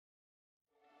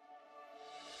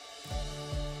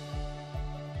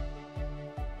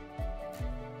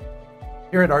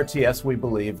Here at RTS, we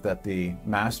believe that the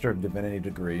Master of Divinity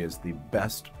degree is the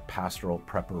best pastoral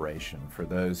preparation for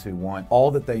those who want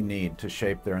all that they need to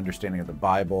shape their understanding of the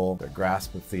Bible, their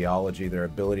grasp of theology, their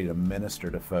ability to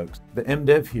minister to folks. The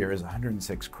MDiv here is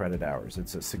 106 credit hours.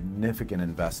 It's a significant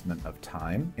investment of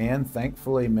time, and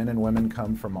thankfully men and women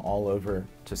come from all over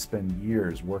to spend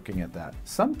years working at that.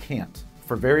 Some can't.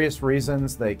 For various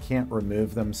reasons, they can't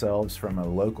remove themselves from a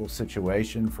local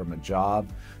situation, from a job,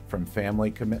 from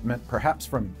family commitment, perhaps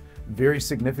from very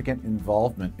significant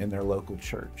involvement in their local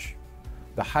church.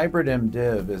 The hybrid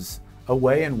MDiv is a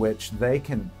way in which they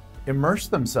can immerse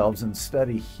themselves and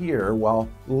study here while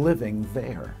living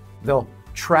there. They'll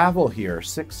travel here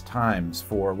 6 times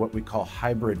for what we call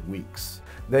hybrid weeks.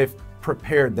 They've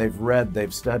prepared, they've read,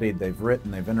 they've studied, they've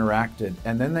written, they've interacted,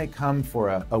 and then they come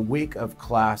for a week of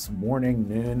class, morning,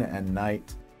 noon, and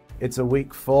night. It's a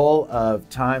week full of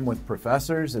time with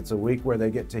professors. It's a week where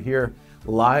they get to hear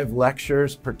live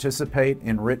lectures, participate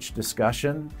in rich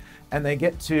discussion, and they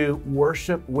get to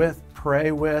worship with,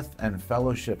 pray with, and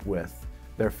fellowship with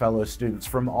their fellow students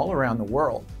from all around the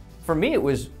world. For me, it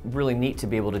was really neat to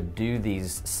be able to do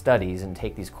these studies and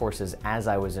take these courses as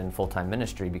I was in full-time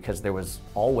ministry, because there was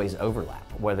always overlap.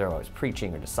 Whether I was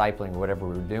preaching or discipling or whatever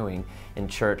we were doing in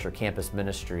church or campus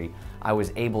ministry, I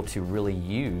was able to really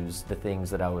use the things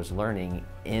that I was learning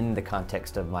in the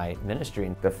context of my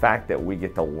ministry. The fact that we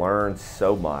get to learn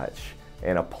so much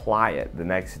and apply it the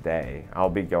next day. I'll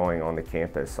be going on the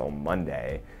campus on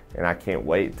Monday, and I can't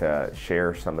wait to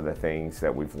share some of the things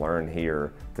that we've learned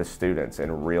here to students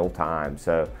in real time.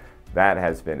 So that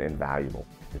has been invaluable.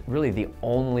 Really the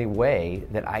only way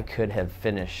that I could have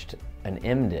finished an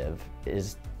MDiv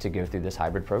is to go through this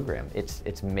hybrid program.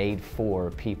 It's made for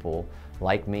people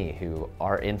like me who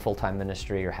are in full-time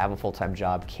ministry or have a full-time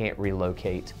job, can't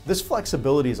relocate. This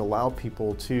flexibility has allowed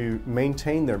people to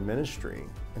maintain their ministry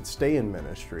and stay in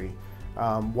ministry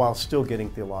while still getting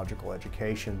theological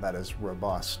education that is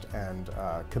robust and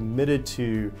committed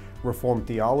to Reformed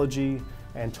theology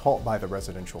and taught by the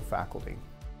residential faculty.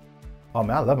 Oh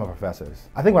man, I love my professors.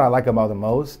 I think what I like about them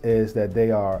most is that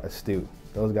they are astute.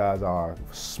 Those guys are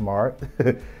smart.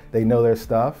 They know their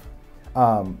stuff.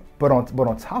 But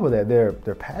on top of that,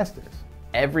 they're pastors.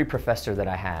 Every professor that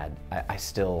I had, I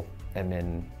still am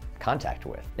in contact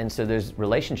with. And so those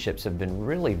relationships have been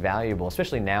really valuable,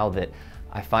 especially now that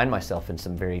I find myself in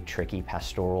some very tricky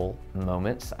pastoral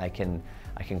moments. I can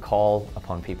call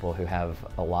upon people who have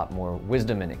a lot more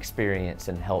wisdom and experience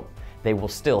and help. They will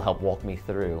still help walk me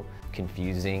through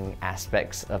confusing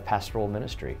aspects of pastoral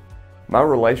ministry. My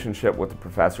relationship with the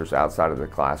professors outside of the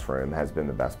classroom has been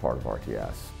the best part of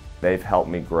RTS. They've helped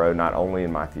me grow not only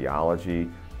in my theology,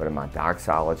 but in my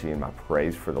doxology and my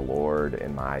praise for the Lord,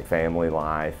 in my family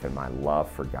life, and my love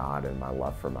for God, and my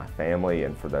love for my family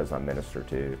and for those I minister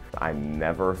to. I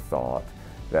never thought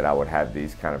that I would have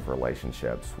these kind of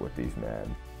relationships with these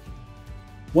men.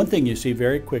 One thing you see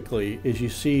very quickly is you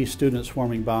see students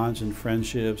forming bonds and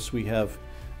friendships. We have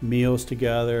meals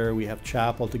together, we have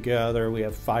chapel together, we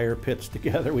have fire pits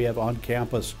together, we have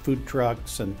on-campus food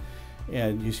trucks, and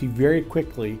you see very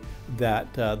quickly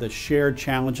that the shared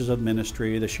challenges of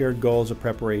ministry, the shared goals of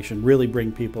preparation really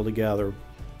bring people together.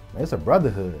 It's a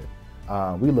brotherhood.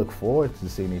 We look forward to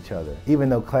seeing each other. Even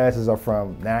though classes are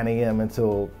from 9 a.m.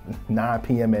 until 9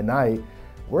 p.m. at night,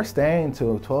 we're staying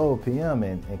till 12 p.m.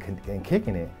 and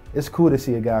kicking it. It's cool to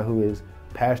see a guy who is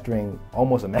pastoring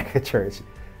almost a mega church,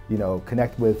 you know,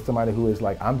 connect with somebody who is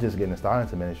like, I'm just getting started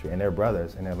into ministry, and they're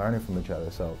brothers and they're learning from each other.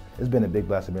 So it's been a big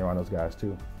blessing being around those guys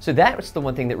too. So that's the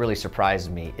one thing that really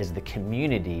surprised me, is the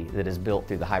community that is built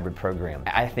through the hybrid program.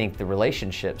 I think the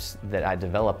relationships that I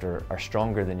developed are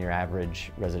stronger than your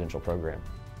average residential program.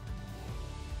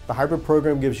 The hybrid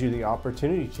program gives you the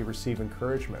opportunity to receive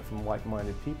encouragement from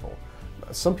like-minded people.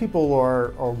 Some people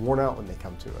are worn out when they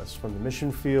come to us, from the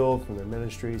mission field, from their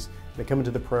ministries. They come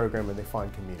into the program and they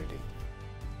find community.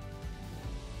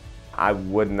 I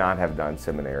would not have done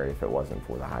seminary if it wasn't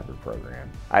for the hybrid program.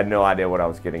 I had no idea what I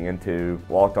was getting into,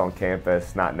 walked on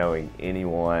campus not knowing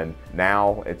anyone.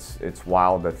 Now it's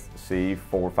wild to see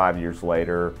 4 or 5 years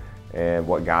later and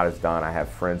what God has done. I have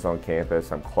friends on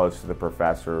campus, I'm close to the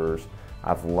professors,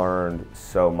 I've learned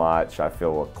so much, I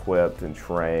feel equipped and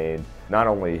trained, not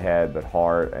only head but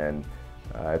heart, and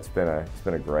it's been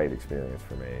a great experience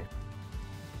for me.